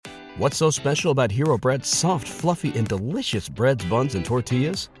What's so special about Hero Bread's soft, fluffy, and delicious breads, buns, and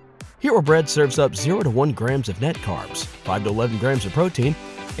tortillas? Hero Bread serves up 0 to 1 grams of net carbs, 5 to 11 grams of protein,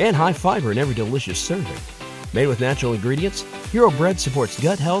 and high fiber in every delicious serving. Made with natural ingredients, Hero Bread supports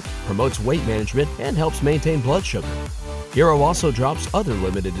gut health, promotes weight management, and helps maintain blood sugar. Hero also drops other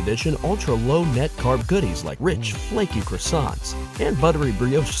limited edition ultra-low net carb goodies like rich, flaky croissants and buttery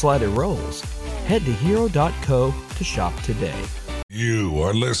brioche slider rolls. Head to hero.co to shop today. You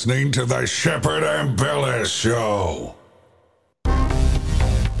are listening to the Shepherd and Billis Show.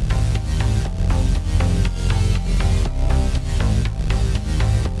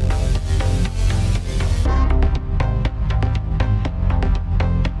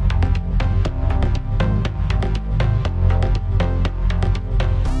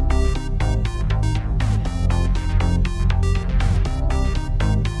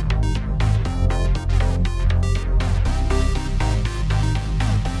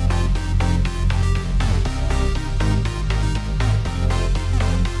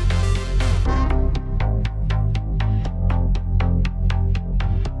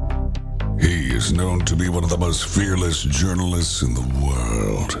 Known to be one of the most fearless journalists in the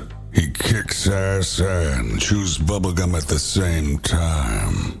world. He kicks ass and chews bubblegum at the same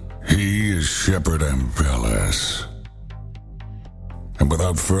time. He is Shepherd and Billis. And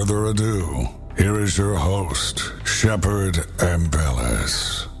without further ado, here is your host, Shepherd and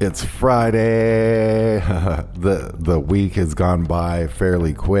Billis. It's Friday. The week has gone by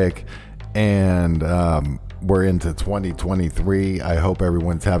fairly quick, and we're into 2023. I hope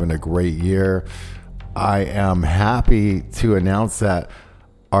everyone's having a great year. I am happy to announce that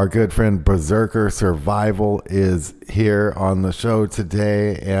our good friend Berserker Survival is here on the show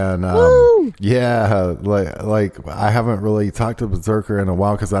today. And yeah, like I haven't really talked to Berserker in a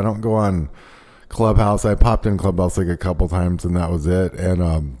while because I don't go on Clubhouse. I popped in Clubhouse like a couple times and that was it.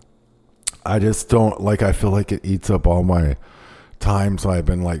 And I just don't I feel like it eats up all my time, so I've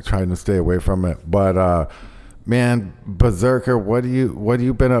been like trying to stay away from it. But man, Berserker, what have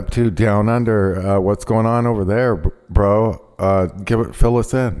you been up to down under? What's going on over there, bro? Fill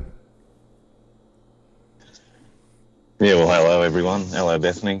us in. Yeah, well, hello everyone. Hello,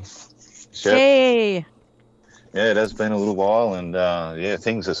 Bethany. Shep. Hey. Yeah, it has been a little while, and yeah,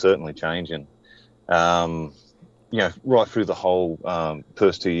 things are certainly changing. Right through the whole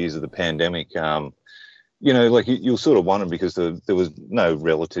first 2 years of the pandemic, you'll sort of wonder because there was no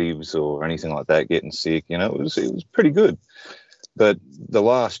relatives or anything like that getting sick. It was pretty good. But the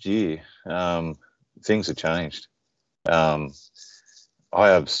last year, things have changed. I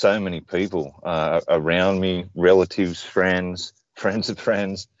have so many people around me, relatives, friends of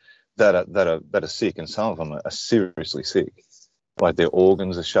friends, that are sick, and some of them are seriously sick. Like their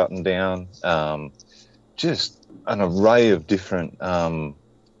organs are shutting down. Just an array of different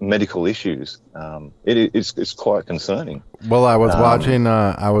medical issues. It's quite concerning. Well, I was watching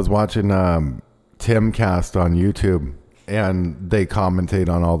Timcast on YouTube, and they commentate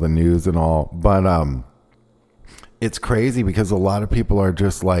on all the news and all, but it's crazy because a lot of people are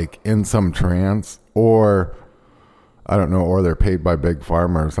just like in some trance, or I don't know, or they're paid by Big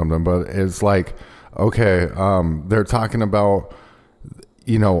Pharma or something, but it's like, okay, they're talking about,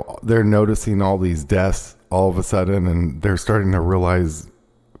 they're noticing all these deaths all of a sudden, and they're starting to realize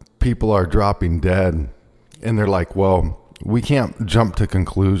people are dropping dead, and they're like, well, we can't jump to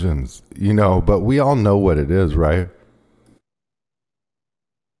conclusions, but we all know what it is, right?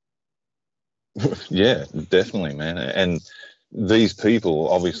 Yeah, definitely, man. And these people,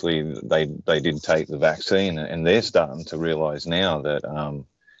 obviously, they did take the vaccine, and they're starting to realize now that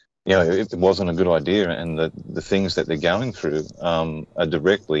it wasn't a good idea, and that the things that they're going through are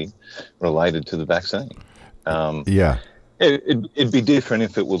directly related to the vaccine. Yeah. It'd be different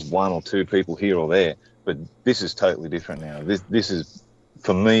if it was one or two people here or there, but this is totally different now. This is,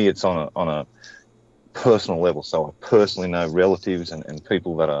 for me, it's on a personal level. So I personally know relatives and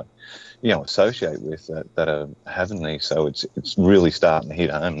people that are, associate with that are having these. So it's really starting to hit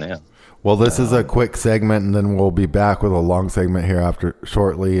home now. Well, this is a quick segment, and then we'll be back with a long segment here after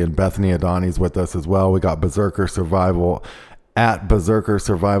shortly. And Bethany Adani's with us as well. We got Berserker Survival at Berserker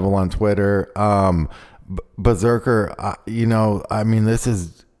Survival on Twitter. Berserker, this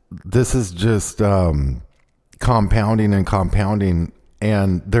is just compounding,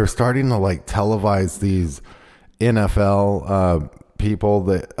 and they're starting to like televise these NFL people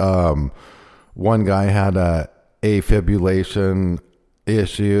that one guy had a fibrillation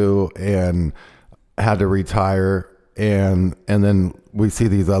issue and had to retire, and then we see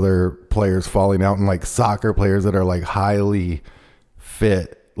these other players falling out, and like soccer players that are like highly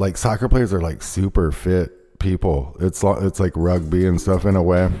fit. Like soccer players are like super fit people. It's like rugby and stuff in a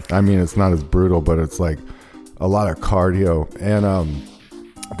way. I mean, it's not as brutal, but it's like a lot of cardio, and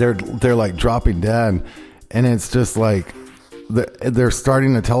they're like dropping dead, and it's just like they're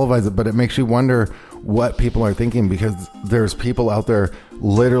starting to televise it, but it makes you wonder what people are thinking, because there's people out there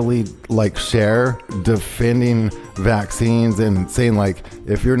literally like defending vaccines and saying like,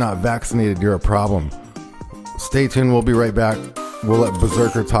 if you're not vaccinated, you're a problem. Stay tuned. We'll be right back. We'll let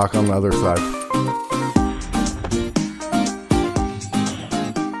Berserker talk on the other side.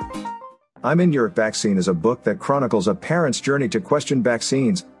 I'm in Your Vaccine is a book that chronicles a parent's journey to question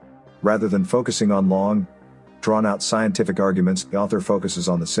vaccines. Rather than focusing on long, drawn-out scientific arguments, the author focuses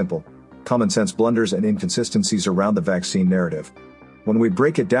on the simple, common-sense blunders and inconsistencies around the vaccine narrative. When we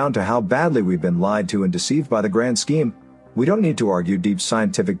break it down to how badly we've been lied to and deceived by the grand scheme, we don't need to argue deep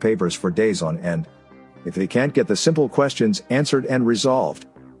scientific papers for days on end. If they can't get the simple questions answered and resolved,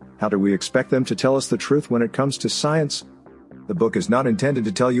 how do we expect them to tell us the truth when it comes to science? The book is not intended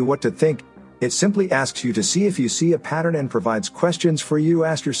to tell you what to think. It simply asks you to see if you see a pattern and provides questions for you to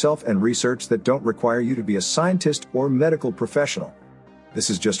ask yourself and research that don't require you to be a scientist or medical professional.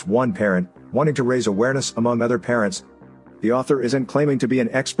 This is just one parent wanting to raise awareness among other parents. The author isn't claiming to be an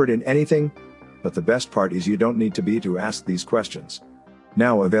expert in anything, but the best part is you don't need to be to ask these questions.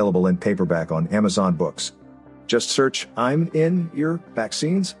 Now available in paperback on Amazon Books. Just search I'm in Your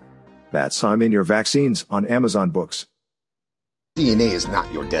Vaccines. That's I'm in Your Vaccines on Amazon Books. DNA is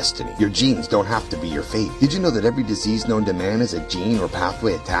not your destiny. Your genes don't have to be your fate. Did you know that every disease known to man has a gene or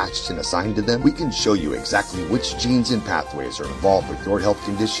pathway attached and assigned to them? We can show you exactly which genes and pathways are involved with your health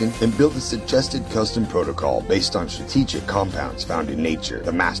condition and build a suggested custom protocol based on strategic compounds found in nature,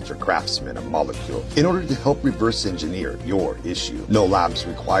 the master craftsman of molecules, in order to help reverse engineer your issue. No labs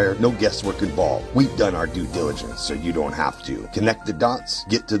required, no guesswork involved. We've done our due diligence so you don't have to. Connect the dots,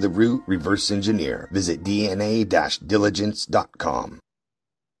 get to the root, reverse engineer. Visit DNA-diligence.com.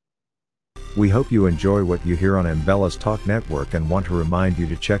 We hope you enjoy what you hear on Ambella's Talk Network and want to remind you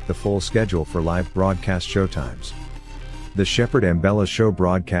to check the full schedule for live broadcast showtimes. The Shepherd Ambella Show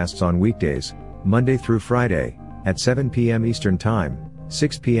broadcasts on weekdays, Monday through Friday, at 7 p.m. Eastern Time,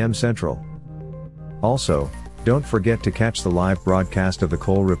 6 p.m. Central. Also, don't forget to catch the live broadcast of the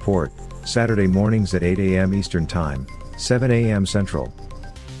Cole Report, Saturday mornings at 8 a.m. Eastern Time, 7 a.m. Central.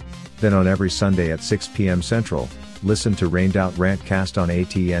 Then on every Sunday at 6 p.m. Central, listen to Rained Out Rantcast on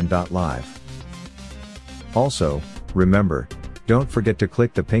atn.live. Also, remember, don't forget to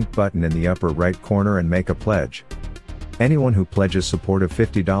click the pink button in the upper right corner and make a pledge. Anyone who pledges support of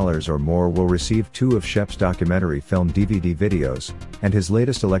 $50 or more will receive 2 of Shep's documentary film DVD videos, and his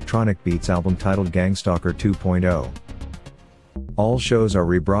latest electronic beats album titled Gangstalker 2.0. All shows are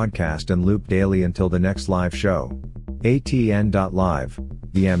rebroadcast and looped daily until the next live show. atn.live,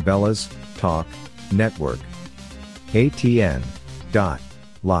 the Ambellas Talk Network. atn.live.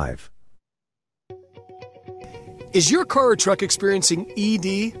 Is your car or truck experiencing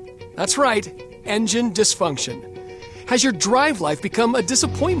ED? That's right, engine dysfunction. Has your drive life become a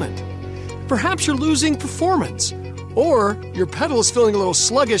disappointment? Perhaps you're losing performance, or your pedal is feeling a little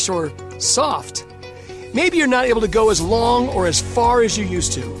sluggish or soft. Maybe you're not able to go as long or as far as you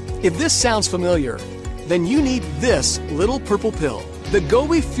used to. If this sounds familiar, then you need this little purple pill. The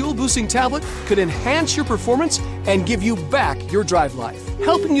Gobi Fuel Boosting Tablet could enhance your performance and give you back your drive life,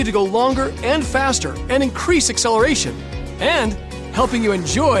 helping you to go longer and faster and increase acceleration, and helping you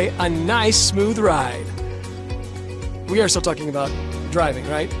enjoy a nice, smooth ride. We are still talking about driving,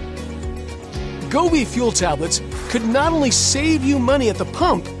 right? Gobi Fuel Tablets could not only save you money at the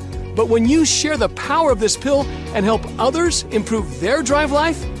pump, but when you share the power of this pill and help others improve their drive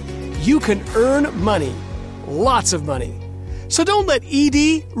life, you can earn money. Lots of money. So don't let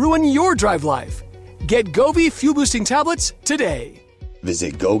ED ruin your drive life. Get Gobi Fuel Boosting Tablets today.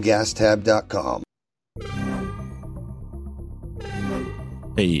 Visit GoGasTab.com.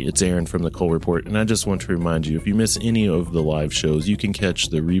 Hey, it's Aaron from the Cole Report, and I just want to remind you, if you miss any of the live shows, you can catch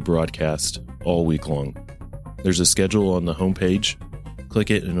the rebroadcast all week long. There's a schedule on the homepage. Click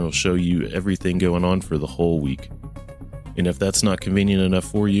it and it'll show you everything going on for the whole week. And if that's not convenient enough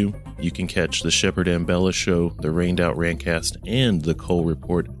for you, you can catch the Shepherd Ambella Show, the Rained Out Rantcast, and the Cole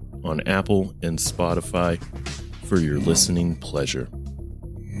Report on Apple and Spotify for your listening pleasure.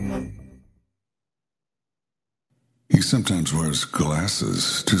 He sometimes wears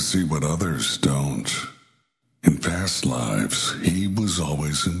glasses to see what others don't. In past lives, he was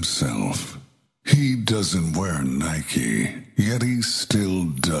always himself. He doesn't wear Nike, yet he still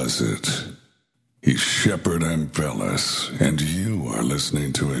does it. He's Shepherd Ambellas, and you are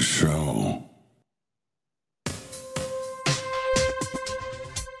listening to his show.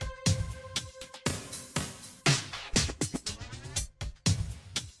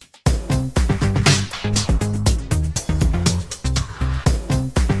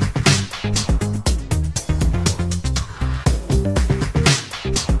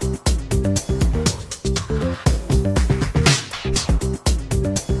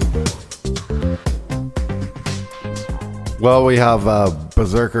 Well, we have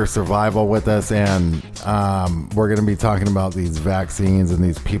Berserker Survival with us, and we're going to be talking about these vaccines and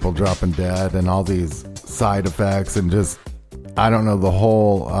these people dropping dead and all these side effects and just, I don't know, the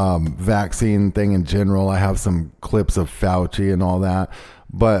whole vaccine thing in general. I have some clips of Fauci and all that.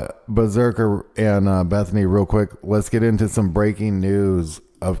 But Berserker and Bethany, real quick, let's get into some breaking news,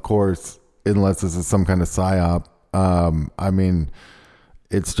 of course, unless this is some kind of psyop. I mean,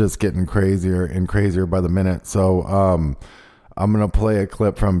 it's just getting crazier and crazier by the minute. So I'm going to play a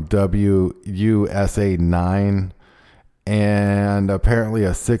clip from WUSA 9. And apparently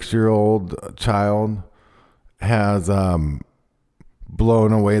a 6-year-old child has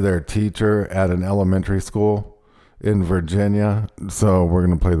blown away their teacher at an elementary school in Virginia. So we're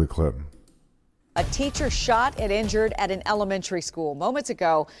going to play the clip. A teacher shot and injured at an elementary school. Moments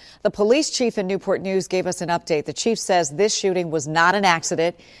ago, the police chief in Newport News gave us an update. The chief says this shooting was not an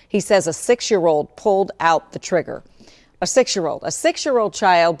accident. He says a 6-year-old pulled out the trigger. A 6-year-old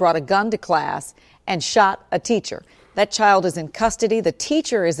child brought a gun to class and shot a teacher. That child is in custody. The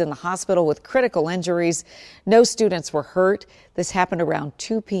teacher is in the hospital with critical injuries. No students were hurt. This happened around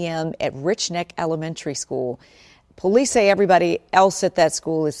 2 p.m. at Rich Neck Elementary School. Police say everybody else at that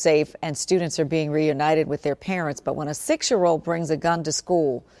school is safe and students are being reunited with their parents. But when a 6-year-old brings a gun to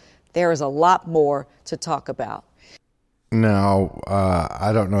school, there is a lot more to talk about. Now,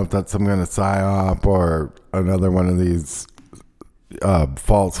 I don't know if that's some kind of psyop or another one of these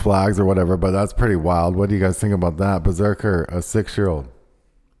false flags or whatever, but that's pretty wild. What do you guys think about that? Berserker, a 6-year-old.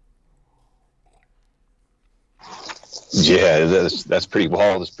 Yeah, that's pretty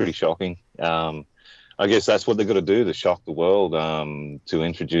wild. It's pretty shocking. I guess that's what they've got to do to shock the world, to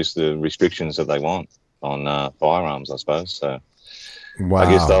introduce the restrictions that they want on firearms, I suppose. So wow.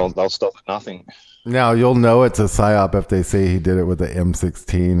 I guess they'll stop at nothing. Now, you'll know it's a psyop if they say he did it with the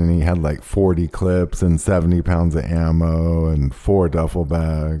M16 and he had like 40 clips and 70 pounds of ammo and 4 duffel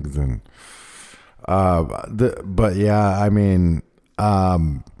bags. And but yeah, I mean,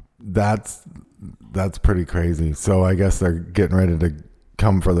 that's pretty crazy. So I guess they're getting ready to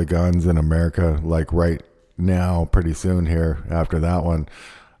come for the guns in America, like right now, pretty soon here after that one.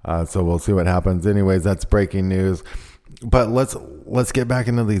 So we'll see what happens. Anyways, that's breaking news. But let's get back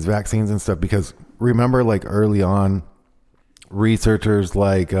into these vaccines and stuff, because remember, like early on, researchers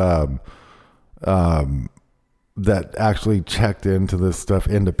like that actually checked into this stuff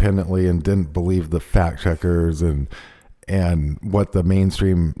independently and didn't believe the fact checkers and what the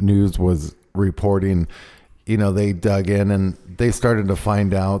mainstream news was reporting. You know, they dug in and they started to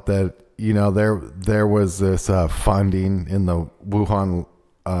find out that, you know, there was this funding in the Wuhan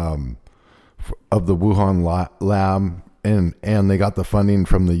of the Wuhan lab, and they got the funding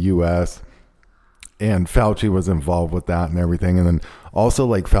from the U.S. and Fauci was involved with that and everything. And then also,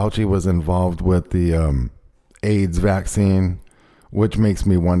 like, Fauci was involved with the AIDS vaccine, which makes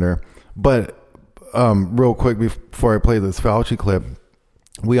me wonder. But real quick before I play this Fauci clip,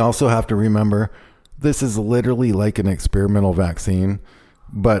 we also have to remember this is literally like an experimental vaccine.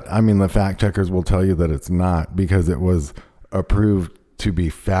 But I mean, the fact checkers will tell you that it's not, because it was approved to be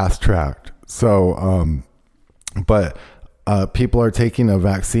fast tracked. So, but people are taking a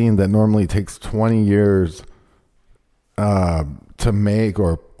vaccine that normally takes 20 years to make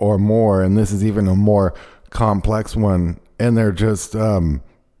or more, and this is even a more complex one, and they're just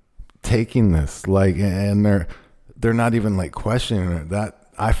taking this, like, and they're not even like questioning it. That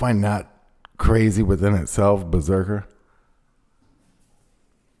I find that crazy within itself, Berserker.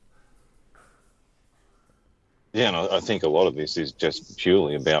 Yeah, and I think a lot of this is just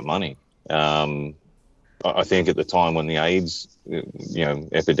purely about money. I think at the time when the AIDS,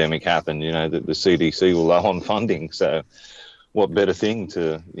 epidemic happened, the CDC were low on funding. So, what better thing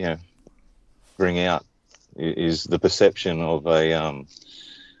to bring out is the perception of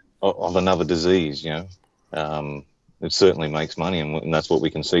of another disease. It certainly makes money, and that's what we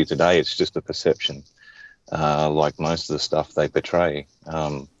can see today. It's just a perception, like most of the stuff they portray.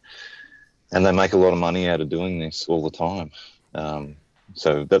 And they make a lot of money out of doing this all the time.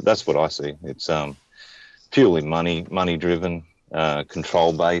 So that's what I see. It's purely money driven,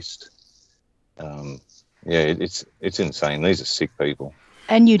 control based. It's insane. These are sick people.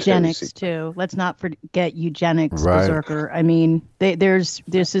 And eugenics too. Let's not forget eugenics, right. Berserker. I mean,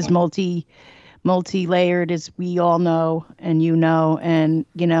 this is multi-layered, as we all know, and and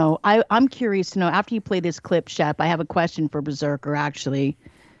I'm curious to know, after you play this clip, Shep, I have a question for Berserker, actually.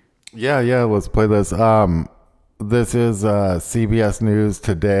 Yeah, let's play this. This is CBS News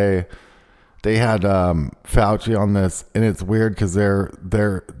today. They had Fauci on this, and it's weird because they're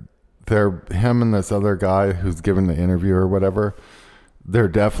him and this other guy who's giving the interview or whatever. they're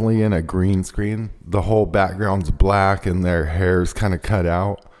definitely in a green screen. The whole background's black and their hair's kind of cut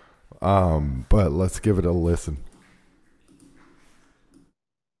out. But let's give it a listen.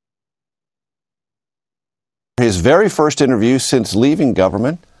 His very first interview since leaving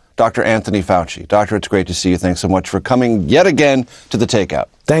government, Dr. Anthony Fauci. Doctor, it's great to see you. Thanks so much for coming yet again to the Takeout.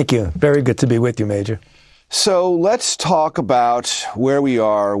 Thank you. Very good to be with you, Major. So let's talk about where we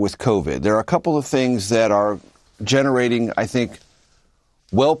are with COVID. There are a couple of things that are generating, I think,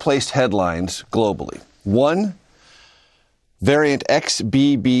 well-placed headlines globally. One, variant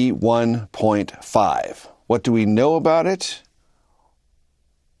XBB.1.5. What do we know about it?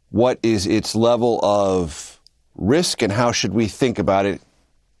 What is its level of risk, and how should we think about it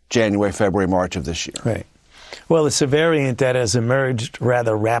January, February, March of this year? Right. Well, it's a variant that has emerged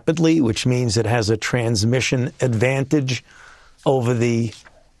rather rapidly, which means it has a transmission advantage over the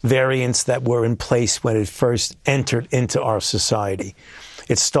variants that were in place when it first entered into our society.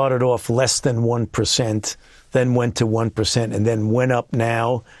 It started off less than 1%, then went to 1%, and then went up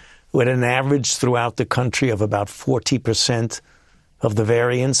now with an average throughout the country of about 40% of the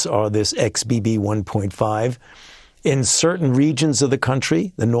variants are this XBB 1.5. In certain regions of the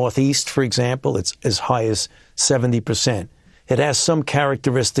country, the Northeast, for example, it's as high as 70%. It has some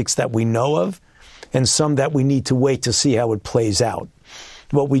characteristics that we know of and some that we need to wait to see how it plays out.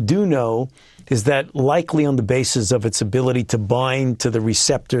 What we do know is that likely on the basis of its ability to bind to the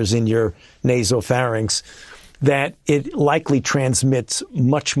receptors in your nasopharynx, that it likely transmits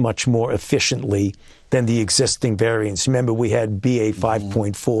much, much more efficiently than the existing variants. Remember, we had BA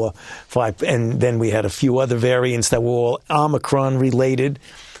 5.4, and then we had a few other variants that were all Omicron related.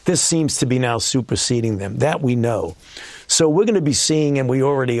 This seems to be now superseding them. That we know. So we're going to be seeing, and we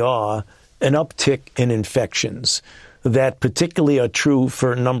already are, an uptick in infections that particularly are true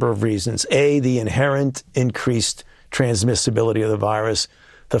for a number of reasons. A, the inherent increased transmissibility of the virus.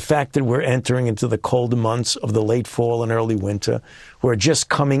 The fact that we're entering into the colder months of the late fall and early winter. We're just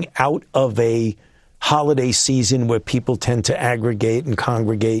coming out of a holiday season where people tend to aggregate and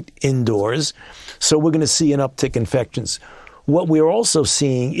congregate indoors. So we're going to see an uptick in infections. What we're also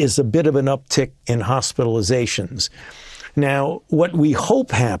seeing is a bit of an uptick in hospitalizations. Now, what we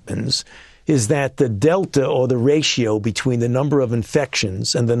hope happens is that the delta, or the ratio between the number of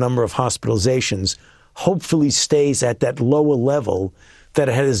infections and the number of hospitalizations, hopefully stays at that lower level that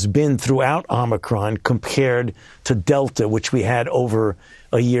it has been throughout Omicron compared to Delta, which we had over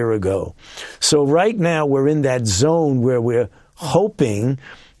a year ago. So right now we're in that zone where we're hoping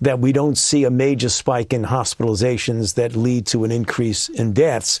that we don't see a major spike in hospitalizations that lead to an increase in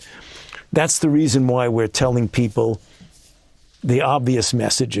deaths. That's the reason why we're telling people the obvious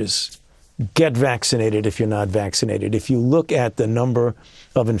messages. Get vaccinated if you're not vaccinated. If you look at the number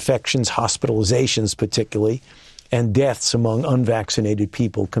of infections, hospitalizations particularly, and deaths among unvaccinated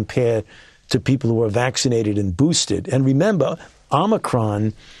people compared to people who are vaccinated and boosted. And remember,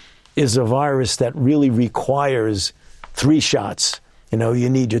 Omicron is a virus that really requires 3 shots. You know, you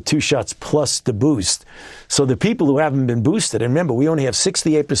need your 2 shots plus the boost. So the people who haven't been boosted, and remember, we only have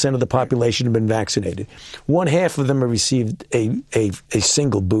 68% of the population have been vaccinated. 1/2 of them have received a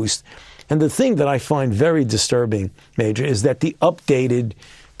single boost. And the thing that I find very disturbing, Major, is that the updated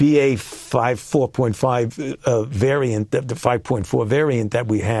BA 4.5 variant, the 5.4 variant that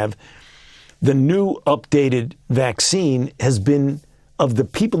we have, the new updated vaccine has been, of the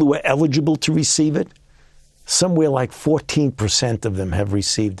people who are eligible to receive it, somewhere like 14% of them have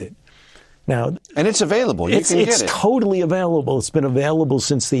received it. Now, and it's available. You can get it. It's totally available. It's been available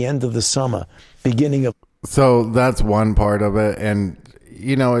since the end of the summer, beginning of. So that's one part of it. And,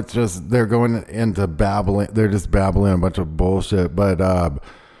 you know, it's just, they're going into babbling. They're just babbling a bunch of bullshit. But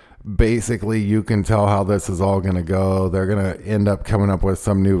basically, you can tell how this is all going to go. They're going to end up coming up with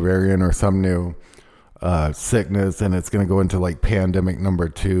some new variant or some new sickness, and it's going to go into like pandemic number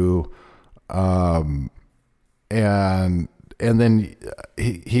 2. And then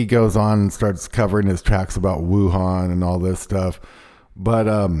he goes on and starts covering his tracks about Wuhan and all this stuff. But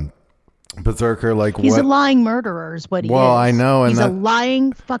Berserker, like, he's a lying murderer is what he is. Well, I know. And he's a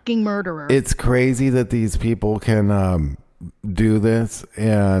lying fucking murderer. It's crazy that these people can do this.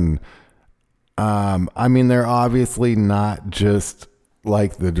 And I mean, they're obviously not just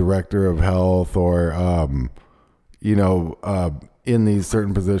like the director of health or, in these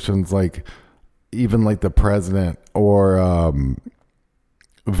certain positions, like even like the president or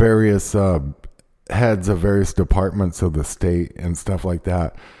various heads of various departments of the state and stuff like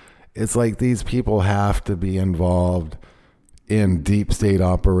that. It's like these people have to be involved in deep state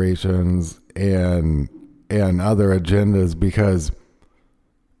operations and other agendas because,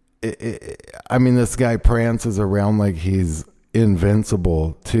 I mean, this guy prances around like he's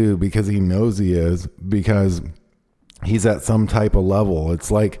invincible too, because he knows he is, because he's at some type of level.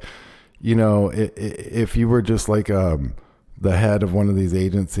 It's like, you know, if you were just like the head of one of these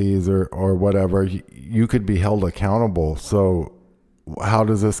agencies or whatever, you could be held accountable. So how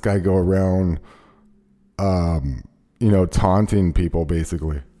does this guy go around, you know, taunting people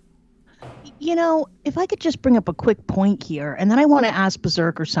basically? You know, if I could just bring up a quick point here, and then I want to ask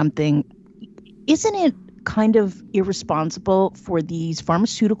Berserker something. Isn't it kind of irresponsible for these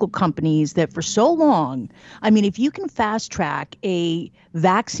pharmaceutical companies that for so long, I mean, if you can fast track a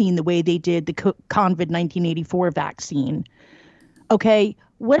vaccine the way they did the COVID 1984 vaccine, okay,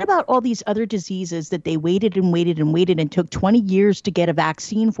 what about all these other diseases that they waited and waited and waited and took 20 years to get a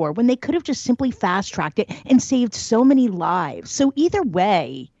vaccine for, when they could have just simply fast tracked it and saved so many lives? So either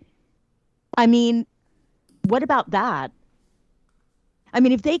way, I mean, what about that? I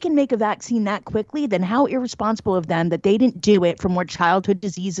mean, if they can make a vaccine that quickly, then how irresponsible of them that they didn't do it for more childhood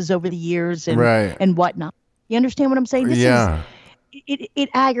diseases over the years and and whatnot. You understand what I'm saying? It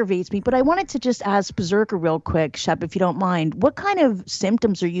aggravates me. But I wanted to just ask Berserker real quick, Shep, if you don't mind, what kind of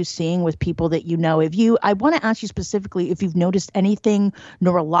symptoms are you seeing with people that you know? I want to ask you specifically if you've noticed anything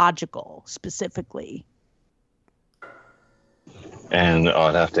neurological specifically. And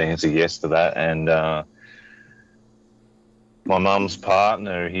I'd have to answer yes to that. And my mum's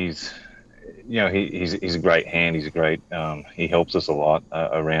partner, he's a great hand. He's a great, he helps us a lot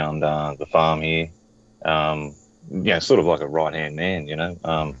around the farm here. Sort of like a right-hand man, you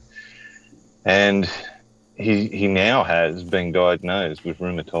know. And he now has been diagnosed with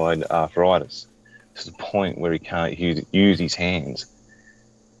rheumatoid arthritis to the point where he can't use his hands.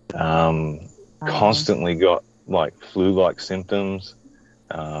 Constantly got like flu-like symptoms.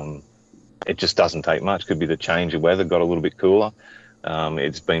 It just doesn't take much. Could be the change of weather, got a little bit cooler.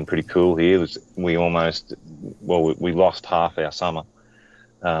 It's been pretty cool here. We lost half our summer.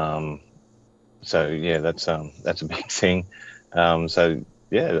 So yeah, that's a big thing. So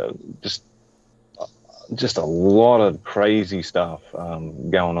yeah, just a lot of crazy stuff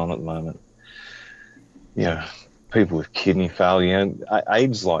going on at the moment. Yeah, people with kidney failure,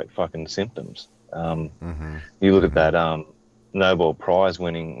 AIDS like fucking symptoms. You look at that Nobel Prize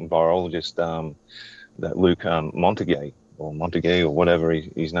winning virologist, that Luc Montagnier or whatever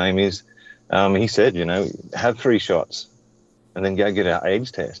his name is. He said, you know, have 3 shots and then go get an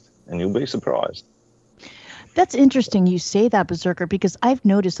AIDS test and you'll be surprised. That's interesting you say that, Berserker, because I've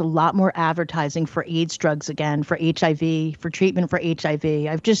noticed a lot more advertising for AIDS drugs again, for HIV, for treatment for HIV.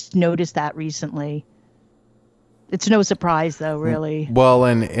 I've just noticed that recently. It's no surprise, though, really. Well,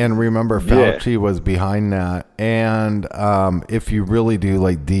 and remember, Fauci was behind that. And if you really do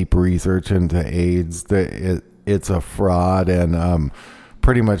like deep research into AIDS, it's a fraud and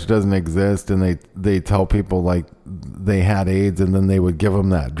pretty much doesn't exist. And they tell people like they had AIDS, and then they would give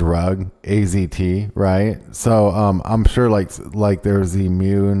them that drug, AZT, right? So I'm sure like there's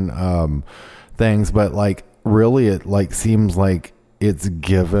immune things, but like really it like seems like it's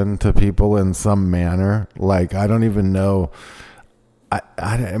given to people in some manner. Like, I don't even know.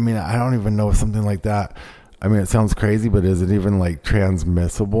 I mean, I don't even know if something like that. I mean, it sounds crazy, but is it even like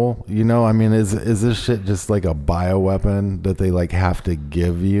transmissible? You know, I mean, is this shit just like a bioweapon that they like have to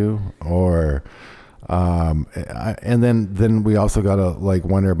give you? Or, and then we also got to like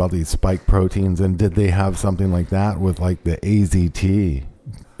wonder about these spike proteins, and did they have something like that with like the AZT,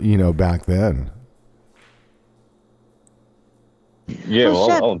 you know, back then? Yeah,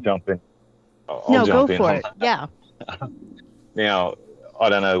 I'll jump in. Go for it. Yeah. Now, I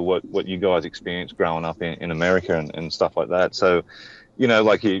don't know what you guys experienced growing up in America and stuff like that. So, you know,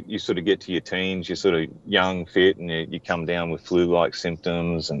 like you sort of get to your teens, you're sort of young, fit, and you come down with flu-like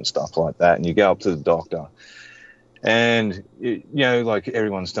symptoms and stuff like that, and you go up to the doctor. And, you know, like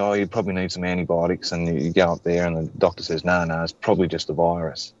everyone's telling you probably need some antibiotics, and you go up there and the doctor says, no, it's probably just a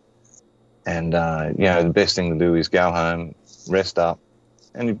virus. And, you know, the best thing to do is go home, rest up,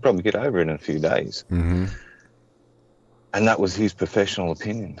 and you'd probably get over it in a few days. Mm-hmm. And that was his professional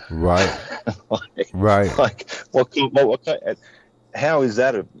opinion. Right. Right. Like, how is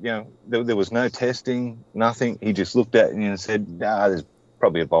that? You know, there was no testing, nothing. He just looked at you and said, there's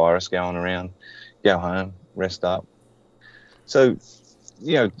probably a virus going around. Go home, rest up. So,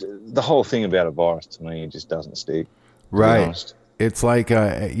 you know, the whole thing about a virus to me, it just doesn't stick. Right. It's like,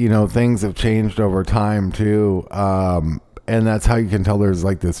 you know, things have changed over time too. And that's how you can tell there's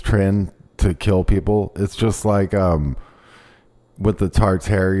like this trend to kill people. It's just like with the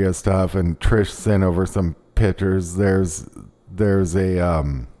Tartaria stuff, and Trish sent over some pictures. There's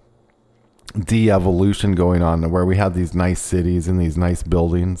a de-evolution going on where we had these nice cities and these nice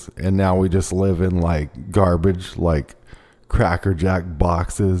buildings, and now we just live in like garbage, like Cracker Jack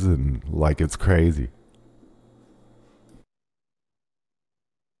boxes and like it's crazy.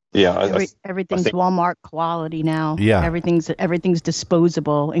 Yeah, everything's I think, Walmart quality now. Yeah. Everything's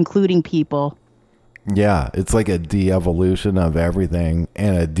disposable, including people. Yeah, it's like a de-evolution of everything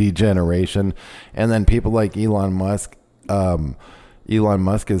and a degeneration. And then people like Elon Musk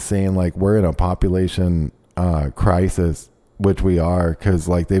is saying like we're in a population crisis, which we are, because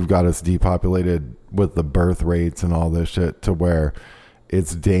like they've got us depopulated with the birth rates and all this shit to where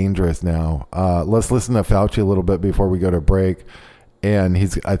it's dangerous now. Let's listen to Fauci a little bit before we go to break. And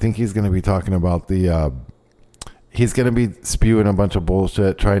I think he's going to be talking about he's going to be spewing a bunch of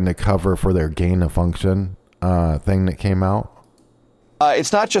bullshit trying to cover for their gain of function thing that came out.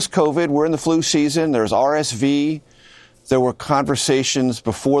 It's not just COVID. We're in the flu season. There's RSV. There were conversations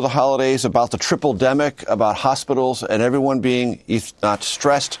before the holidays about the triple-demic, about hospitals and everyone being, if not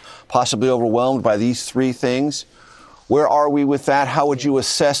stressed, possibly overwhelmed by these three things. Where are we with that? How would you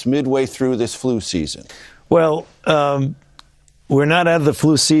assess midway through this flu season? Well, we're not out of the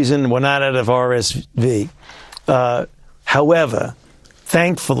flu season. We're not out of RSV. However,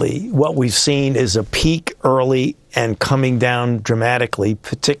 thankfully, what we've seen is a peak early and coming down dramatically,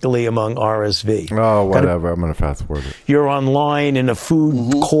 particularly among RSV. Oh, whatever. I'm going to fast forward it. You're online in a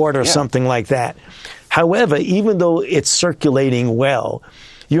food court or something like that. However, even though it's circulating well,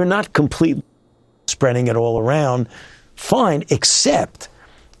 you're not completely spreading it all around. Fine, except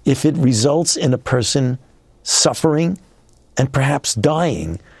if it results in a person suffering and perhaps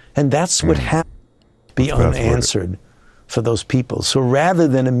dying. And that's what happens to be unanswered for those people. So rather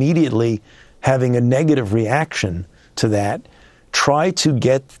than immediately having a negative reaction to that, try to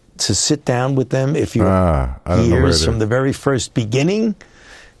get to sit down with them if you years from the very first beginning,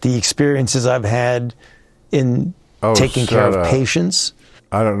 the experiences I've had in taking care of patients.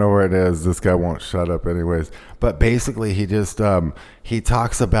 I don't know where it is. This guy won't shut up anyways. But basically he just he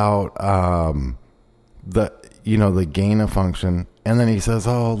talks about the gain of function, and then he says,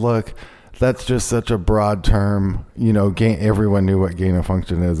 oh, look, that's just such a broad term. Everyone knew what gain of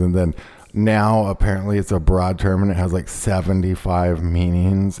function is, and then now apparently it's a broad term and it has like 75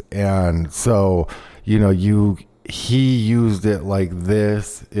 meanings. And so, he used it like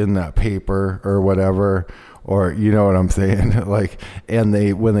this in that paper or whatever, or you know what I'm saying? Like, and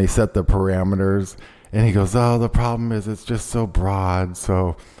when they set the parameters, and he goes, oh, the problem is it's just so broad.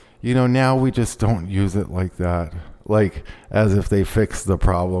 So, now we just don't use it like that, like as if they fixed the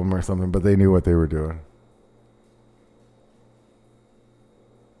problem or something, but they knew what they were doing.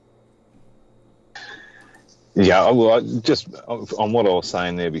 Yeah, well, just on what I was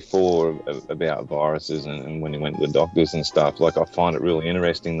saying there before about viruses and when you went to the doctors and stuff, like I find it really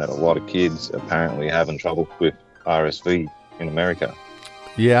interesting that a lot of kids apparently are having trouble with RSV in America.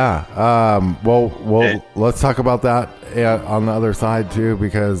 Yeah. Well, let's talk about that on the other side too,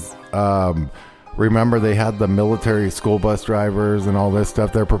 because remember they had the military school bus drivers and all this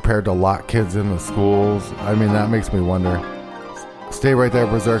stuff. They're prepared to lock kids in the schools. I mean, that makes me wonder. Stay right there,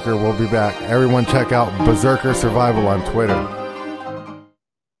 Berserker. We'll be back. Everyone check out Berserker Survival on Twitter.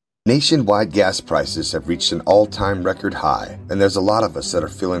 Nationwide gas prices have reached an all-time record high, and there's a lot of us that are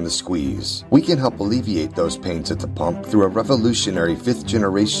feeling the squeeze. We can help alleviate those pains at the pump through a revolutionary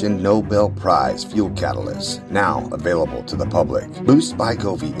 5th-generation Nobel Prize fuel catalyst, now available to the public. Boost by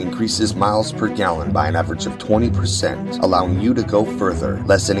Govee increases miles per gallon by an average of 20%, allowing you to go further,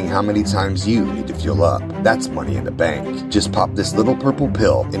 lessening how many times you need to fuel up. That's money in the bank. Just pop this little purple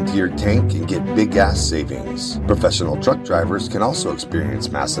pill into your tank and get big gas savings. Professional truck drivers can also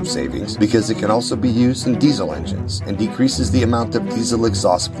experience massive savings because it can also be used in diesel engines and decreases the amount of diesel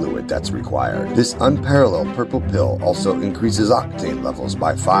exhaust fluid that's required. This unparalleled purple pill also increases octane levels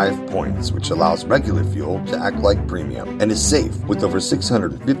by 5 points, which allows regular fuel to act like premium and is safe with over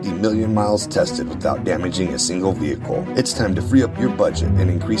 650 million miles tested without damaging a single vehicle. It's time to free up your budget and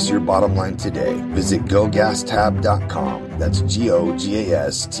increase your bottom line today. Visit GoGasTab.com. That's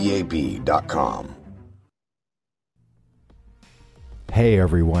GoGasTab.com. Hey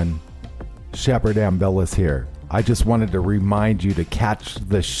everyone, Shepard Ambellas here. I just wanted to remind you to catch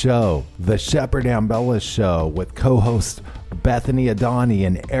the show, The Shepard Ambellas Show, with co-hosts Bethany Adani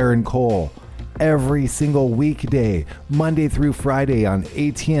and Aaron Cole, every single weekday, Monday through Friday on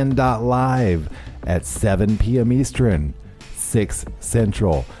ATN.live at 7 p.m. Eastern, 6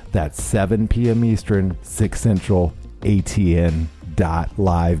 Central. That's 7 p.m. Eastern, 6 Central,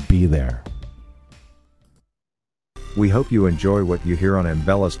 ATN.live. Be there. We hope you enjoy what you hear on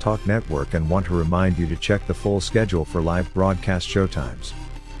Ambellas Talk Network and want to remind you to check the full schedule for live broadcast showtimes.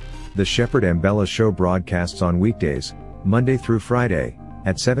 The Shepard Ambellas Show broadcasts on weekdays, Monday through Friday,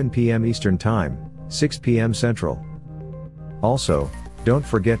 at 7 p.m. Eastern Time, 6 p.m. Central. Also, don't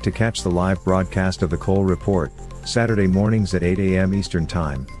forget to catch the live broadcast of the Cole Report, Saturday mornings at 8 a.m. Eastern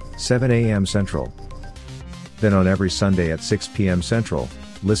Time, 7 a.m. Central. Then on every Sunday at 6 p.m. Central,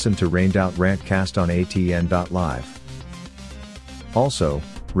 listen to Rained Out Rantcast on atn.live. Also,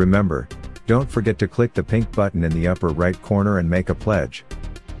 remember, don't forget to click the pink button in the upper right corner and make a pledge.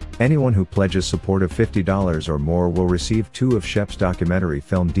 Anyone who pledges support of $50 or more will receive 2 of Shep's documentary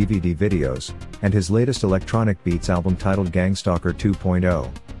film DVD videos, and his latest electronic beats album titled Gangstalker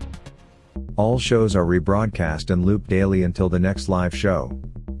 2.0. All shows are rebroadcast and looped daily until the next live show.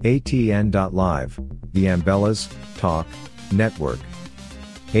 atn.live, the Ambellas Talk Network.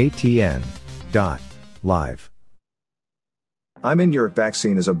 atn.live. I'm in Your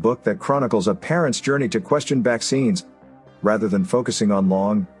Vaccine is a book that chronicles a parent's journey to question vaccines. Rather than focusing on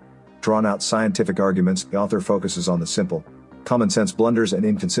long, drawn-out scientific arguments, the author focuses on the simple, common-sense blunders and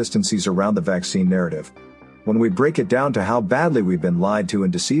inconsistencies around the vaccine narrative. When we break it down to how badly we've been lied to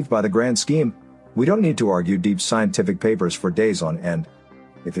and deceived by the grand scheme, we don't need to argue deep scientific papers for days on end.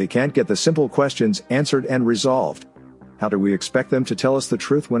 If they can't get the simple questions answered and resolved, how do we expect them to tell us the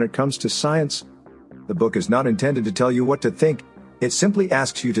truth when it comes to science? The book is not intended to tell you what to think. It simply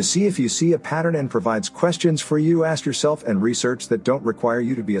asks you to see if you see a pattern and provides questions for you to ask yourself and research that don't require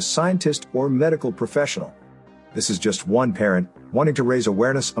you to be a scientist or medical professional. This is just one parent wanting to raise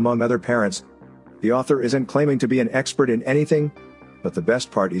awareness among other parents. The author isn't claiming to be an expert in anything, but the best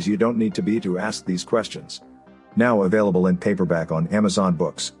part is you don't need to be to ask these questions. Now available in paperback on Amazon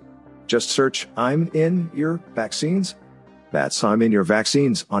Books. Just search I'm in Your Vaccines. That's I'm in Your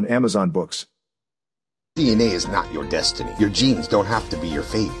Vaccines on Amazon Books. DNA is not your destiny. Your genes don't have to be your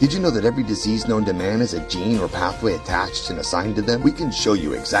fate. Did you know that every disease known to man has a gene or pathway attached and assigned to them? We can show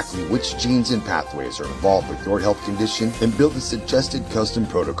you exactly which genes and pathways are involved with your health condition and build a suggested custom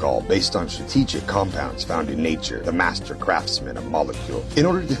protocol based on strategic compounds found in nature, the master craftsman of molecules, in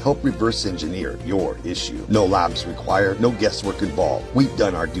order to help reverse engineer your issue. No labs required, no guesswork involved. We've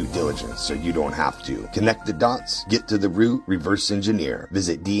done our due diligence so you don't have to. Connect the dots, get to the root, reverse engineer.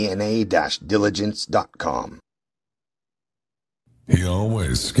 Visit dna-diligence.com. He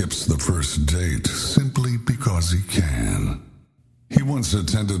always skips the first date simply because he can. He once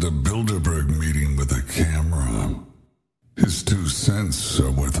attended a Bilderberg meeting with a camera. His 2 cents are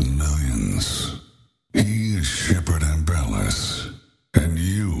worth millions. He is Shepard Ambellas, and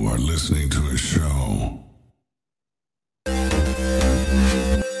you are listening to his show.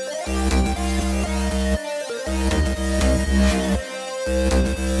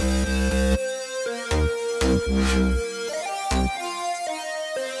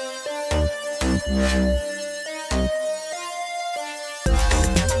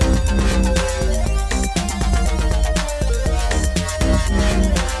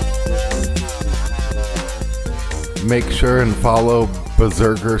 Make sure and follow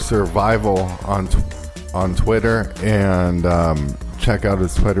Berserker Survival on Twitter and check out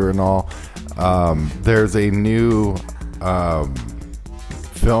his Twitter and all. There's a new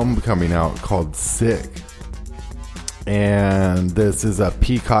film coming out called Sick, and this is a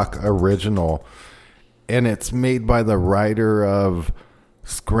Peacock original, and it's made by the writer of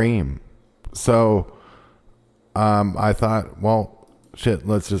Scream. So I thought, well, shit,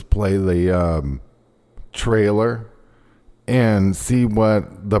 let's just play the trailer and see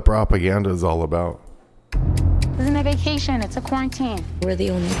what the propaganda is all about. This isn't a vacation, it's a quarantine. We're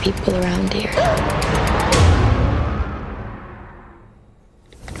the only people around here.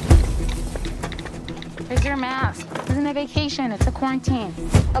 Where's your mask? This isn't a vacation, it's a quarantine.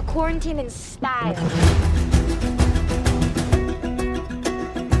 A quarantine in style.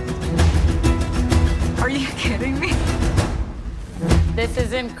 Are you kidding me? This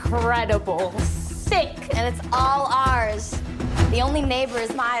is incredible. Sick, and it's all ours. The only neighbor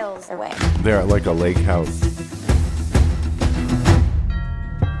is miles away. They're at like a lake house.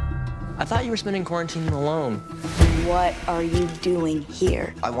 I thought you were spending quarantine alone. What are you doing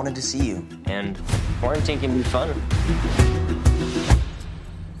here? I wanted to see you, and quarantine can be fun.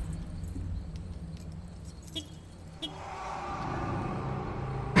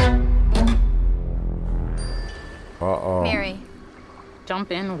 Uh-oh. Mary.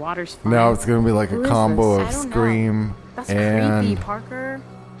 Jump in, water's fine. Now it's going to be like Who a is combo this? of I don't Scream know. That's and creepy, Parker.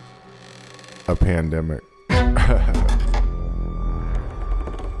 a pandemic.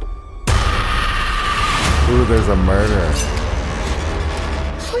 Ooh, there's a murder.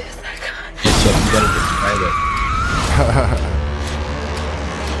 Who is that guy?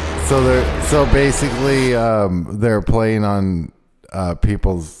 So basically they're playing on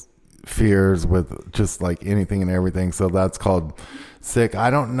people's fears with just like anything and everything. So that's called Sick. I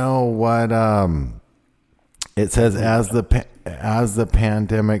don't know what it says. as the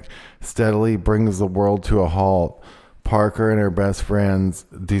pandemic steadily brings the world to a halt, Parker and her best friends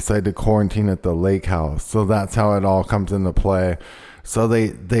decide to quarantine at the lake house. So that's how it all comes into play. So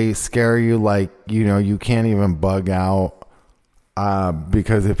they scare you like, you can't even bug out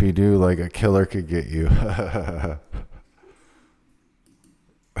because if you do, like, a killer could get you.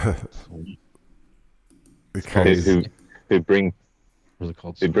 Who bring an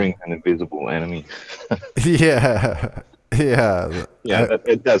invisible enemy. Yeah.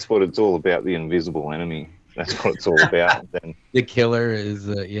 That's what it's all about, the invisible enemy. That's what it's all about. Then the killer is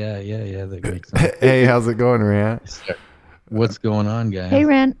that makes sense. Hey, how's it going, Rant? What's going on, guys? Hey,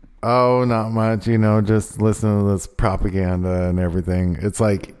 Rant. Oh, not much, just listening to this propaganda and everything. It's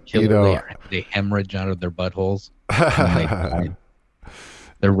like, they hemorrhage out of their buttholes.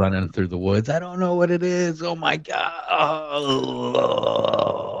 They're running through the woods. I don't know what it is. Oh my god.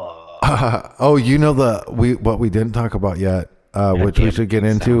 What we didn't talk about yet, which we should get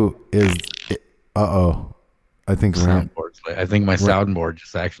into is I think Rant. I think my soundboard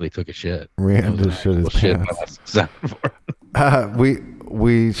just actually took a shit. Rant just shit his pants.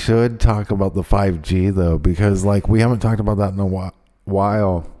 We should talk about the 5G though, because like we haven't talked about that in a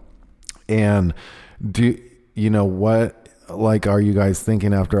while. And what? Like, are you guys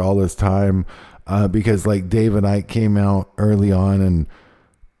thinking after all this time? Because like Dave and I came out early on, and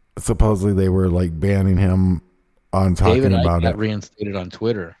supposedly they were like banning him on talking David about got it. Reinstated on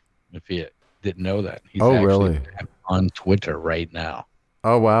Twitter. If you didn't know that, he's really on Twitter right now.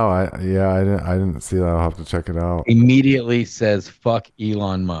 Oh wow! I didn't see that. I'll have to check it out. Immediately says "fuck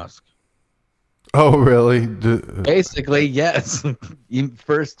Elon Musk." Oh really? Basically, yes.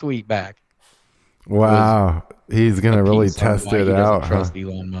 First tweet back. Wow, he's gonna really test it out. Trust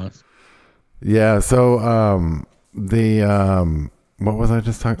Elon Musk. Yeah. So what was I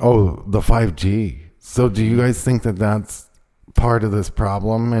just talking? Oh, the 5G. So do you guys think that that's part of this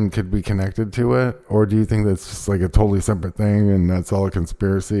problem and could be connected to it, or do you think that's just like a totally separate thing and that's all a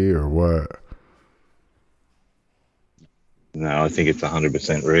conspiracy, or what? No, I think it's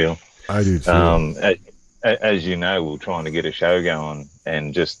 100% real. I do too. As you know, we're trying to get a show going,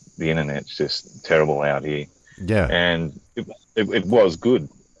 and just the internet's just terrible out here. Yeah, and it was good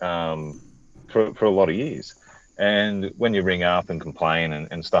for a lot of years. And when you ring up and complain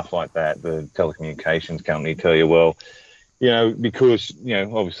and stuff like that, the telecommunications company tell you, well, because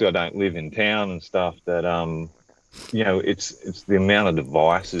obviously I don't live in town and stuff, that it's the amount of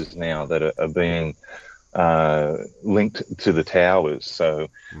devices now that are being linked to the towers. So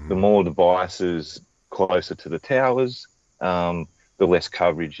the more devices closer to the towers, the less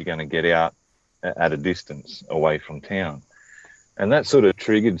coverage you're going to get out at a distance away from town. And that sort of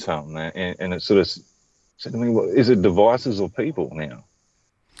triggered something, and it sort of said to me, well, is it devices or people now?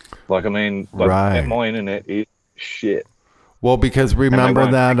 Like, I mean, right. My internet is shit. Well, because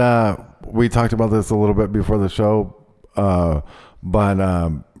remember that we talked about this a little bit before the show,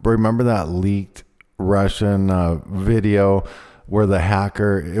 but remember that leaked Russian video where the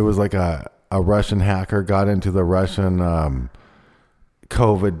hacker, it was like a Russian hacker got into the Russian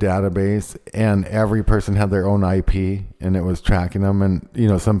COVID database, and every person had their own IP and it was tracking them. And,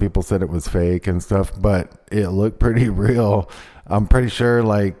 some people said it was fake and stuff, but it looked pretty real. I'm pretty sure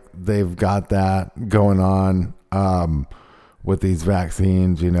like they've got that going on with these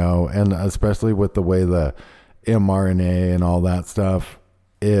vaccines, and especially with the way the mRNA and all that stuff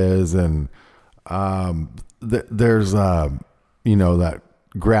is. And there's, that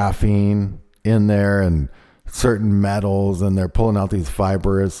graphene in there and certain metals, and they're pulling out these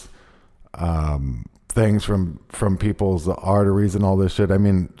fibrous things from people's arteries and all this shit. I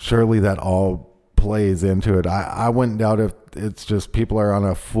mean, surely that all plays into it. I wouldn't doubt if it's just people are on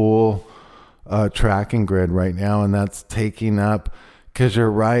a full tracking grid right now, and that's taking up, because you're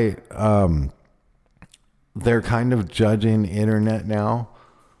right, they're kind of judging internet now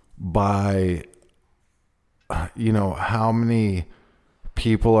by how many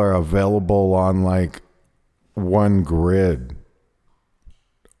people are available on like one grid.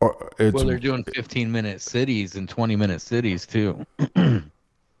 Well, they're doing 15-minute cities and 20-minute cities too.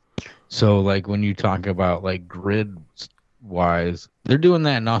 So like when you talk about like grid wise, they're doing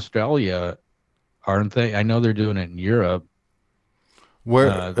that in Australia, aren't they? I know they're doing it in Europe.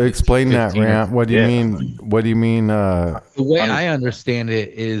 Where explain that, Rant? What do you mean? What do you mean? The way I understand it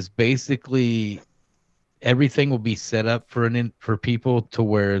is basically everything will be set up for people to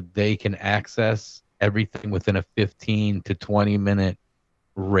where they can access everything within a 15 to 20 minute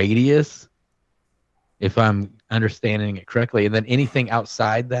radius, if I'm understanding it correctly. And then anything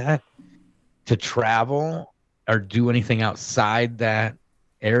outside that, to travel or do anything outside that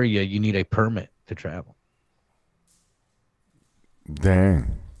area, you need a permit to travel.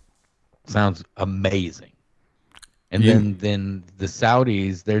 Dang. Sounds amazing. And then the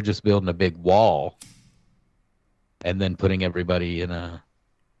Saudis, they're just building a big wall and then putting everybody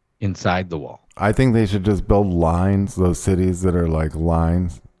inside the wall. I think they should just build lines, those cities that are like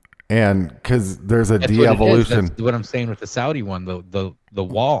lines. And because there's a de-evolution. That's what I'm saying with the Saudi one, the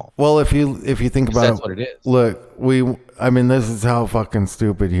wall. Well, if you think about that's what it is. Look, this is how fucking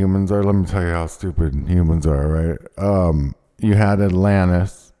stupid humans are. Let me tell you how stupid humans are, right? You had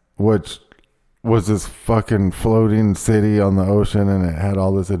Atlantis, which was this fucking floating city on the ocean, and it had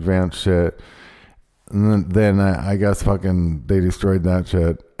all this advanced shit. And then I guess fucking they destroyed that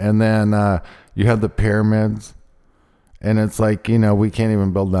shit. And then you had the pyramids. And it's like, we can't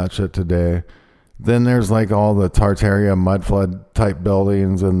even build that shit today. Then there's like all the Tartaria mudflood type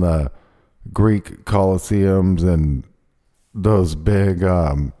buildings and the Greek Colosseums and those big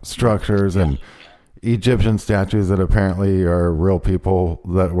structures and Egyptian statues that apparently are real people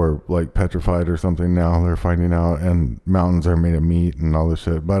that were like petrified or something. Now they're finding out, and mountains are made of meat and all this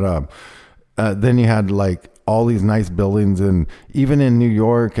shit. But then you had like all these nice buildings, and even in New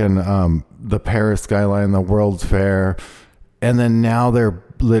York and the Paris skyline, the World's Fair, and then now they're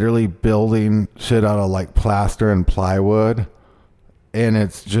literally building shit out of like plaster and plywood, and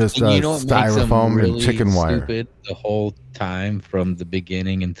it's just styrofoam really and chicken wire. Stupid the whole time from the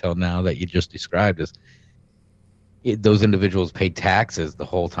beginning until now that you just described is those individuals paid taxes the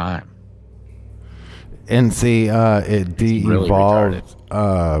whole time. And see, it de-evolved.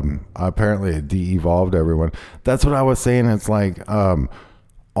 Really apparently, it de-evolved everyone. That's what I was saying. It's like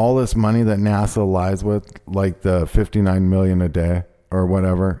all this money that NASA lies with, like the $59 million a day or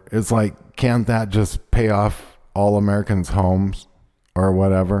whatever. It's like, can't that just pay off all Americans' homes or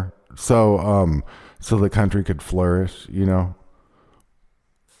whatever? So the country could flourish,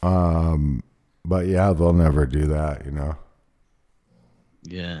 But yeah, they'll never do that,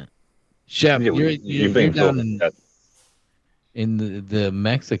 Yeah. Shep, you're down in the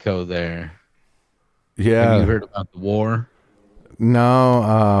Mexico there. Yeah. Have you heard about the war?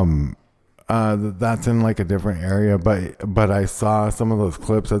 No, that's in like a different area, but I saw some of those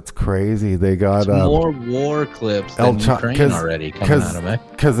clips. That's crazy. They got more war clips than Ukraine already coming out of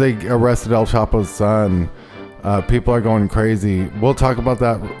Mexico. Because they arrested El Chapo's son. People are going crazy. We'll talk about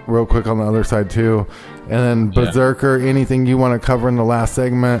that real quick on the other side too. And then Berserker, anything you want to cover in the last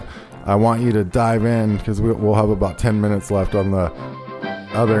segment, I want you to dive in because we'll have about 10 minutes left on the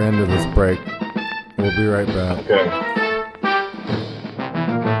other end of this break. We'll be right back. Okay.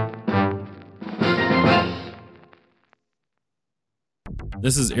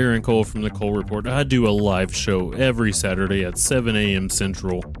 This is Aaron Cole from the Cole Report. I do a live show every Saturday at 7 a.m.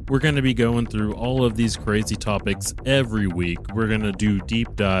 Central. We're going to be going through all of these crazy topics every week. We're going to do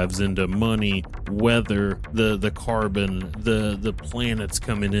deep dives into money, weather, the carbon, the planets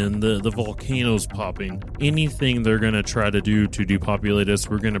coming in, the volcanoes popping. Anything they're going to try to do to depopulate us,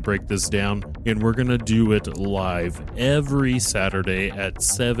 we're going to break this down, and we're going to do it live every Saturday at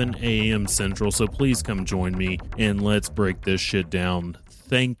 7 a.m. Central. So please come join me, and let's break this shit down.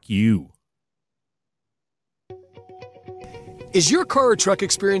 Thank you. Is your car or truck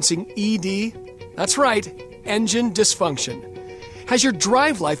experiencing ED? That's right, engine dysfunction. Has your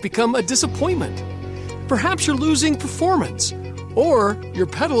drive life become a disappointment? Perhaps you're losing performance, or your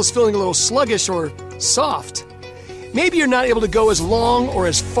pedal is feeling a little sluggish or soft. Maybe you're not able to go as long or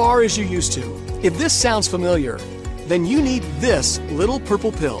as far as you used to. If this sounds familiar, then you need this little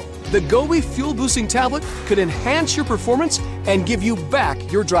purple pill. The Gobi Fuel Boosting Tablet could enhance your performance and give you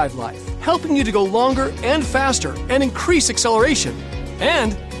back your drive life, helping you to go longer and faster and increase acceleration,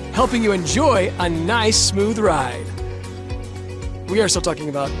 and helping you enjoy a nice, smooth ride. We are still talking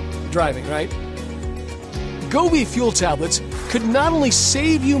about driving, right? Gobi Fuel Tablets could not only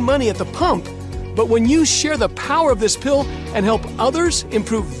save you money at the pump, but when you share the power of this pill and help others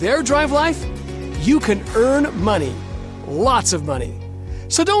improve their drive life, you can earn money, lots of money.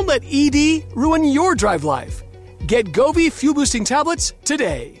 So don't let ED ruin your drive life. Get Gobi Fuel Boosting Tablets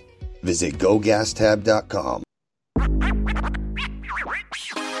today. Visit GoGasTab.com.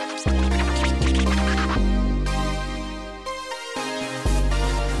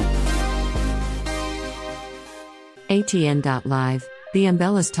 ATN.Live, the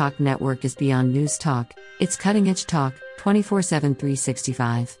Umbrellas Talk Network is beyond news talk. It's cutting-edge talk, 24/7,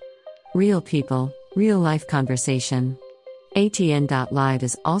 365. Real people, real-life conversation. ATN.Live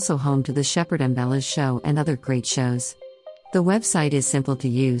is also home to the Shepherd and Bella's show and other great shows. The website is simple to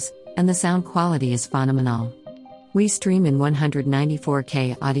use, and the sound quality is phenomenal. We stream in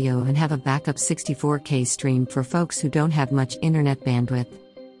 194K audio and have a backup 64K stream for folks who don't have much internet bandwidth.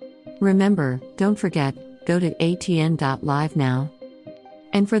 Remember, don't forget, go to ATN.Live now.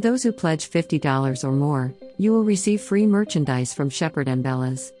 And for those who pledge $50 or more, you will receive free merchandise from Shepherd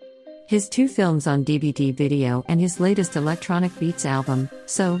Embellas. His 2 films on DVD video and his latest electronic beats album,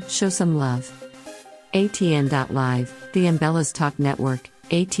 so show some love. ATN.live, the Embellas Talk Network,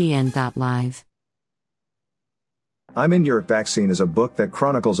 ATN.live. I'm in Your Vaccine is a book that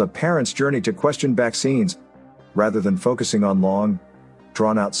chronicles a parent's journey to question vaccines. Rather than focusing on long,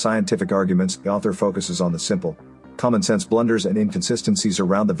 drawn-out scientific arguments, the author focuses on the simple, common-sense blunders and inconsistencies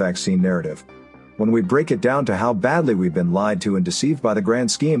around the vaccine narrative. When we break it down to how badly we've been lied to and deceived by the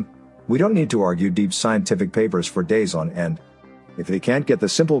grand scheme, we don't need to argue deep scientific papers for days on end. If they can't get the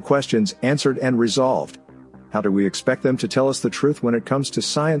simple questions answered and resolved, how do we expect them to tell us the truth when it comes to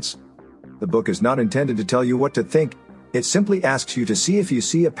science? The book is not intended to tell you what to think. It simply asks you to see if you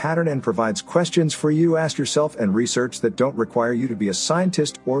see a pattern and provides questions for you to ask yourself and research that don't require you to be a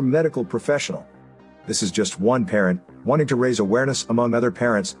scientist or medical professional. This is just one parent wanting to raise awareness among other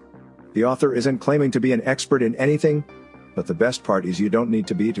parents. The author isn't claiming to be an expert in anything, but the best part is you don't need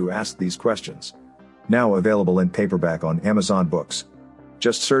to be to ask these questions. Now available in paperback on Amazon Books.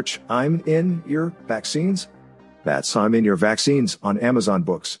 Just search I'm in Your Vaccines. That's I'm in Your Vaccines on Amazon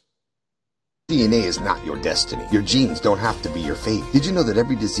Books. DNA is not your destiny. Your genes don't have to be your fate. Did you know that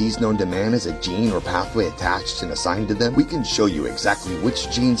every disease known to man has a gene or pathway attached and assigned to them? We can show you exactly which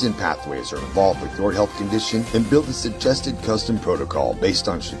genes and pathways are involved with your health condition and build a suggested custom protocol based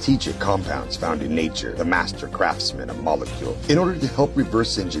on strategic compounds found in nature, the master craftsman of molecules, in order to help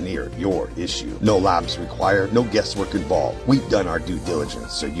reverse engineer your issue. No labs required, no guesswork involved. We've done our due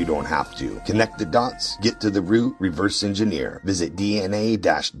diligence so you don't have to. Connect the dots, get to the root, reverse engineer. Visit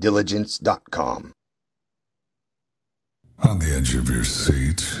DNA-diligence.com. On the edge of your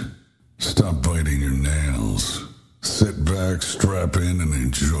seat, stop biting your nails. Sit back, strap in, and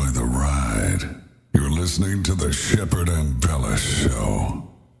enjoy the ride. You're listening to the Shepherd and Bella Show.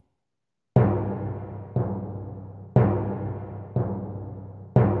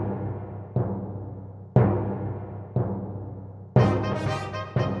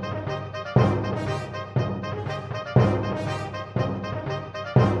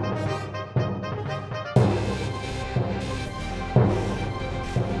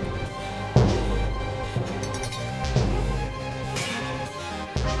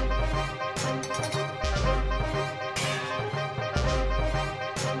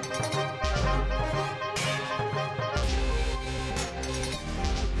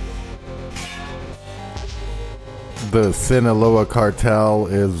 The Sinaloa cartel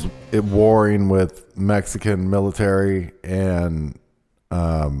is warring with Mexican military and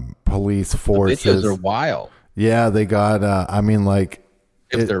police forces. The videos are wild. Yeah, they got. I mean, like,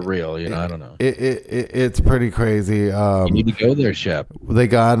 if they're real, you know, I don't know. It's pretty crazy. You need to go there, Shep. They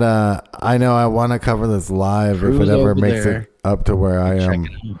got. I know. I want to cover this live. Cruise if it ever makes there. it up to where I am.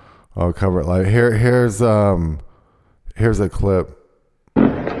 I'll cover it live. Here's a clip.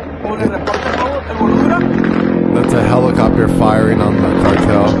 That's a helicopter firing on the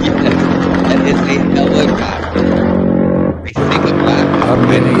cartel. That is a helicopter. They think of that. A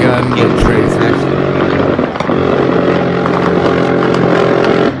minigun with tracers.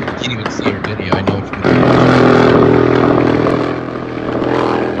 You can't even see your video. I know what you're doing.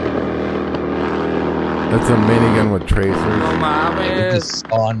 That's a minigun with tracers. They're just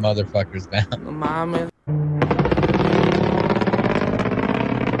sawing motherfuckers down.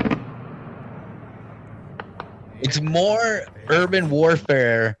 It's more urban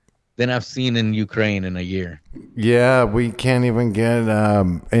warfare than I've seen in Ukraine in a year. Yeah, we can't even get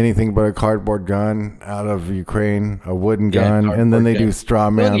anything but a cardboard gun out of Ukraine, a wooden gun, and then they do straw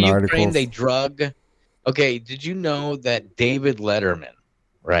man in articles. Ukraine, they drug. Okay, did you know that David Letterman,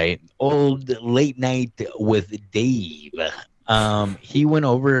 right? Old Late Night with Dave. He went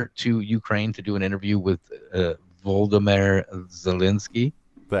over to Ukraine to do an interview with Volodymyr Zelensky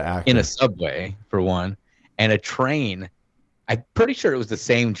in a subway, for one. And a train, I'm pretty sure it was the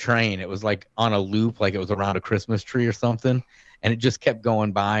same train. It was like on a loop, like it was around a Christmas tree or something. And it just kept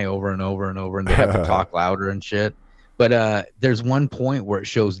going by over and over and over. And they have to talk louder and shit. But there's one point where it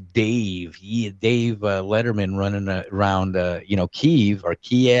shows Dave Letterman running around, Kiev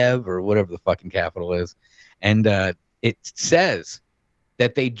or whatever the fucking capital is. And it says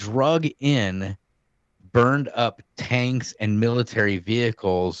that they drug in burned up tanks and military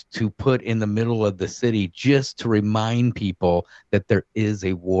vehicles to put in the middle of the city just to remind people that there is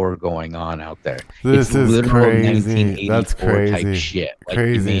a war going on out there. This is crazy. That's crazy. Type shit. Like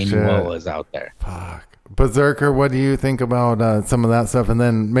crazy Emmanuel shit. is out there. Fuck. Berserker, what do you think about some of that stuff? And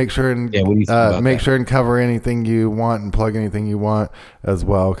then make sure and sure and cover anything you want and plug anything you want as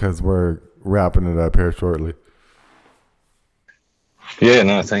well, because we're wrapping it up here shortly. Yeah,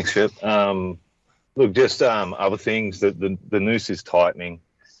 no, thanks, Shep. Look, just other things that the noose is tightening.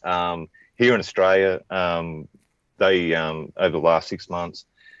 Here in Australia, they over the last 6 months,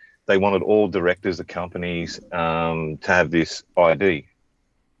 they wanted all directors of companies to have this ID.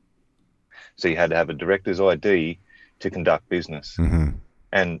 So you had to have a director's ID to conduct business.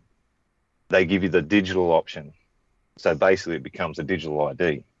 And they give you the digital option. So basically it becomes a digital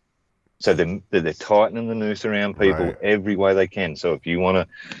ID. So they're tightening the noose around people every way they can. So if you want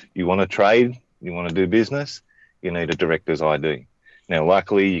to trade, you want to do business, you need a director's ID. Now,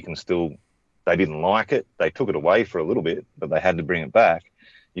 luckily, you can still. They didn't like it. They took it away for a little bit, but they had to bring it back.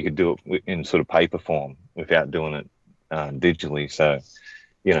 You could do it in sort of paper form without doing it digitally. So,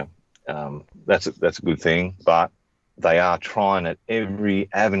 that's a good thing. But they are trying at every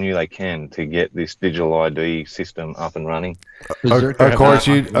avenue they can to get this digital ID system up and running. Of course,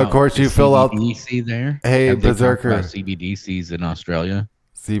 you fill out CBDC there. Hey, Berserker. CBDCs in Australia.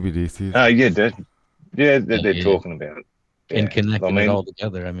 CBDCs. They're talking about it. And connecting it all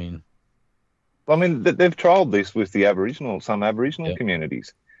together. I mean, they've trialled this with the some Aboriginal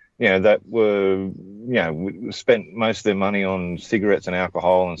communities. That were, spent most of their money on cigarettes and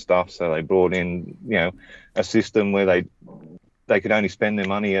alcohol and stuff. So they brought in, a system where they could only spend their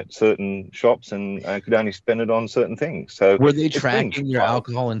money at certain shops and could only spend it on certain things. So were they tracking your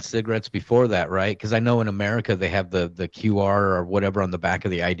alcohol and cigarettes before that, right? Because I know in America they have the QR or whatever on the back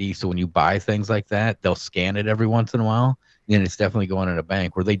of the ID. So when you buy things like that, they'll scan it every once in a while. And it's definitely going in a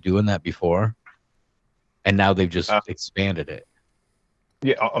bank. Were they doing that before? And now they've just expanded it.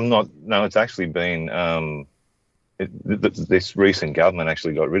 Yeah, I'm not. No, it's actually been this recent government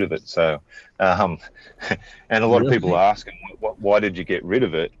actually got rid of it. So, and a lot of people are asking, why did you get rid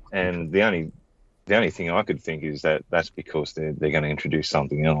of it? And the only thing I could think is that that's because they're going to introduce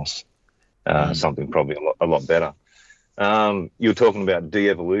something else, something probably a lot better. You were talking about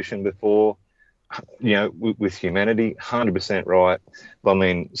de-evolution before. With humanity, 100% right. I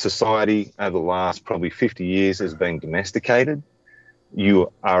mean, society over the last probably 50 years has been domesticated.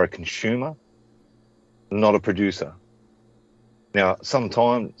 You are a consumer, not a producer. Now, some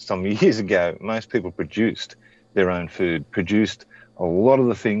years ago, most people produced their own food, produced a lot of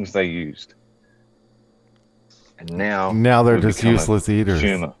the things they used. And now they're just useless eaters.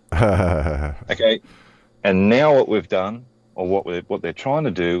 Consumer. Okay. And now what we've done, or what they're trying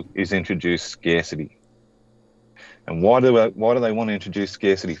to do, is introduce scarcity. And why do they want to introduce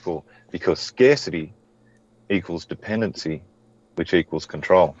scarcity for? Because scarcity equals dependency, which equals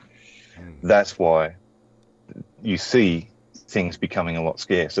control. That's why you see things becoming a lot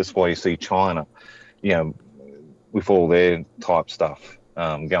scarce. That's why you see China, with all their type stuff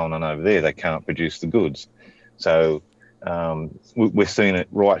going on over there, they can't produce the goods. So we're seeing it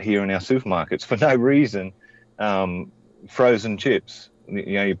right here in our supermarkets for no reason. Frozen chips,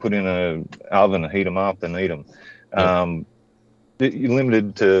 you put in an oven and heat them up and eat them. You're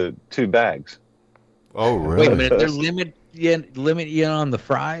limited to 2 bags. Oh, really? Wait a minute, they're limit you on the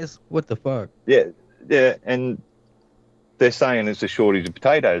fries? What the fuck? Yeah, and they're saying it's a shortage of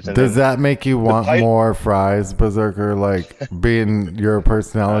potatoes. And does that make you want more fries, Berserker? Like, being your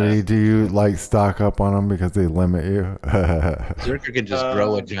personality, do you stock up on them because they limit you? Berserker can just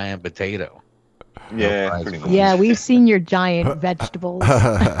grow a giant potato. Yeah, yeah, we've seen your giant vegetables.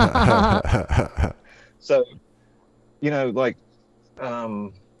 So,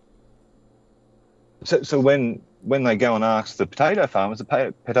 so when they go and ask the potato farmers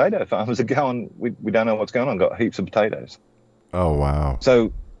are going, we don't know what's going on, got heaps of potatoes. Oh, wow.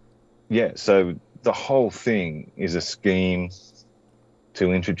 So, so the whole thing is a scheme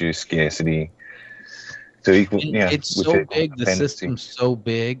to introduce scarcity, to equal, it's so big, the system's so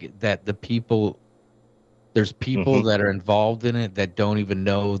big that there's people that are involved in it that don't even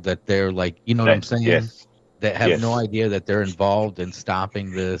know that they're what I'm saying? Yes. That have no idea that they're involved in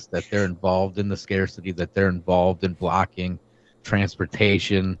stopping this, that they're involved in the scarcity, that they're involved in blocking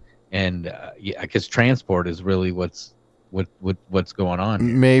transportation. And because transport is really what's going on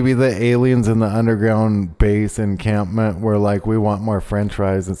here. Maybe the aliens in the underground base encampment were like, we want more French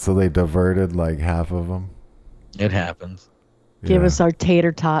fries, and so they diverted half of them. It happens. Give us our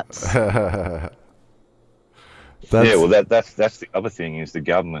tater tots. That's the other thing, is the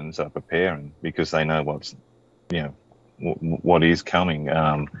governments are preparing because they know what is coming.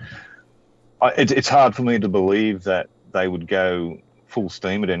 It's hard for me to believe that they would go full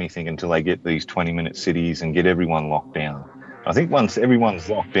steam at anything until they get these 20-minute cities and get everyone locked down. I think once everyone's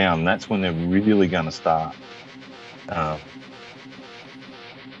locked down, that's when they're really going to start.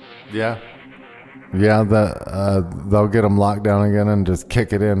 Yeah, they'll get them locked down again and just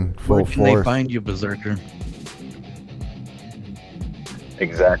kick it in full force. Where can they find you, Berserker?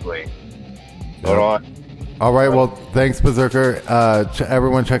 Exactly. All right. All right. Well, thanks, Berserker.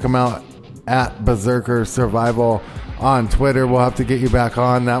 Everyone, check them out at Berserker Survival on Twitter. We'll have to get you back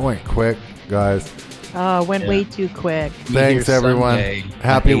on. That went quick, guys. Went way too quick. Thanks, everyone.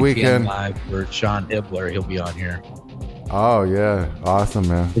 Happy weekend. Live for Sean Hibbler. He'll be on here. Oh, yeah. Awesome,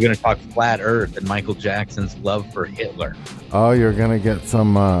 man. We're going to talk flat earth and Michael Jackson's love for Hitler. Oh, you're going to get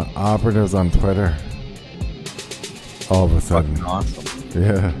some operatives on Twitter all of a sudden. Fucking awesome.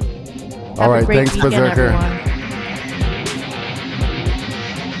 Yeah. All right. Thanks, weekend, Berserker. Everyone.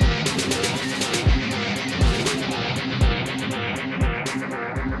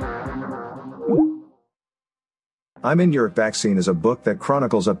 I'm in Your Vaccine is a book that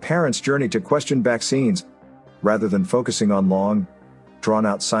chronicles a parent's journey to question vaccines. Rather than focusing on long,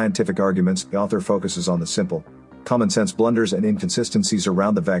 drawn-out scientific arguments, the author focuses on the simple, common-sense blunders and inconsistencies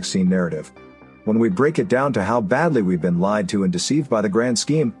around the vaccine narrative. When we break it down to how badly we've been lied to and deceived by the grand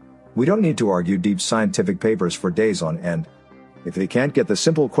scheme, we don't need to argue deep scientific papers for days on end. If they can't get the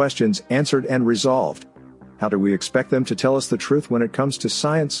simple questions answered and resolved, how do we expect them to tell us the truth when it comes to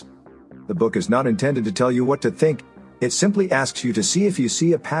science? The book is not intended to tell you what to think. It simply asks you to see if you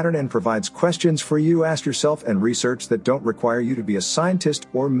see a pattern and provides questions for you to ask yourself and research that don't require you to be a scientist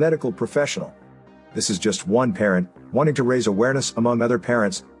or medical professional. This is just one parent wanting to raise awareness among other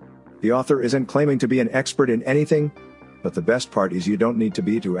parents. The author isn't claiming to be an expert in anything, but the best part is you don't need to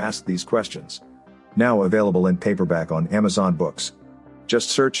be to ask these questions. Now available in paperback on Amazon Books. Just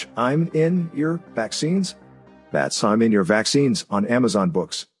search I'm in Your Vaccines. That's I'm in Your Vaccines on Amazon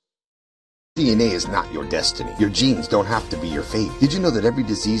Books. DNA is not your destiny. Your genes don't have to be your fate. Did you know that every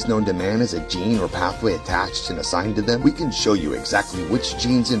disease known to man has a gene or pathway attached and assigned to them? We can show you exactly which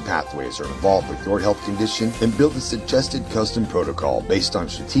genes and pathways are involved with your health condition and build a suggested custom protocol based on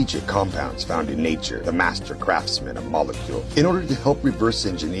strategic compounds found in nature, the master craftsman of molecules, in order to help reverse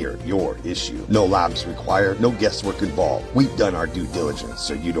engineer your issue. No labs required, no guesswork involved. We've done our due diligence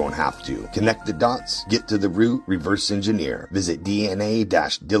so you don't have to. Connect the dots, get to the root, reverse engineer. Visit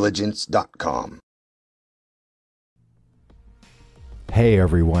dna-diligence.com. Hey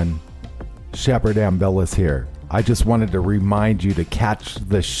everyone, Shepard Ambellas here. I just wanted to remind you to catch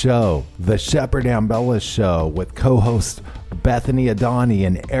the show, The Shepard Ambellas Show, with co-hosts Bethany Adani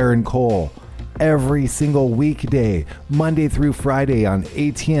and Aaron Cole, every single weekday, Monday through Friday on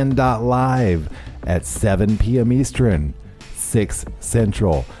ATN.live at 7 p.m. Eastern, 6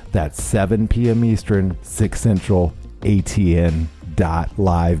 Central. That's 7 p.m. Eastern, 6 Central, ATN.live.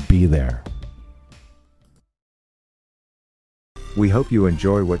 Be there. We hope you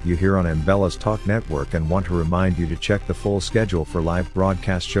enjoy what you hear on Ambellas Talk Network and want to remind you to check the full schedule for live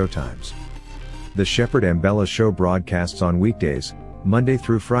broadcast showtimes. The Shepard Ambellas Show broadcasts on weekdays, Monday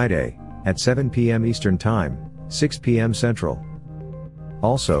through Friday, at 7 p.m. Eastern Time, 6 p.m. Central.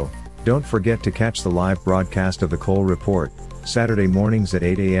 Also, don't forget to catch the live broadcast of the Cole Report, Saturday mornings at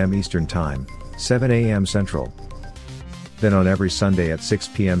 8 a.m. Eastern Time, 7 a.m. Central. Then on every Sunday at 6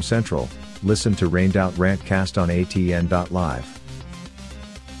 p.m. Central, listen to Rained Out Rantcast on ATN.live.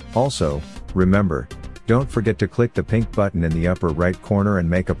 Also, remember, don't forget to click the pink button in the upper right corner and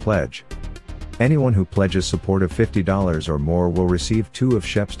make a pledge. Anyone who pledges support of $50 or more will receive 2 of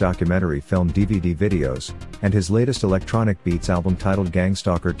Shep's documentary film DVD videos, and his latest electronic beats album titled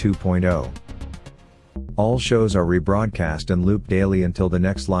Gangstalker 2.0. All shows are rebroadcast and looped daily until the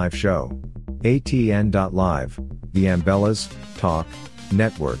next live show. ATN.live, the Ambellas Talk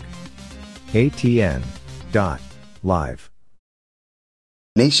Network. ATN.live.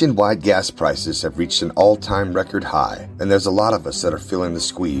 Nationwide gas prices have reached an all-time record high, and there's a lot of us that are feeling the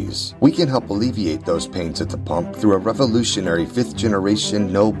squeeze. We can help alleviate those pains at the pump through a revolutionary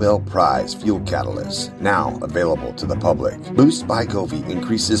 5th-generation Nobel Prize fuel catalyst, now available to the public. Boost by Govee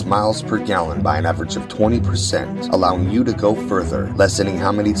increases miles per gallon by an average of 20%, allowing you to go further, lessening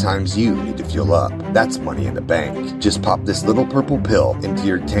how many times you need to fuel up. That's money in the bank. Just pop this little purple pill into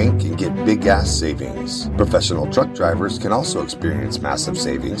your tank and get big gas savings. Professional truck drivers can also experience massive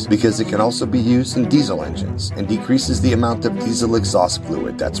savings because it can also be used in diesel engines and decreases the amount of diesel exhaust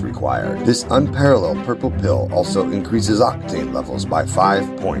fluid that's required. This unparalleled purple pill also increases octane levels by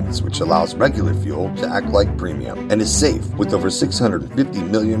 5 points, which allows regular fuel to act like premium and is safe with over 650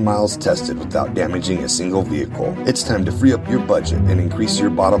 million miles tested without damaging a single vehicle. It's time to free up your budget and increase your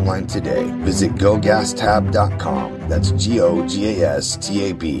bottom line today. Visit GoGasTab.com. That's GoGasTab.com.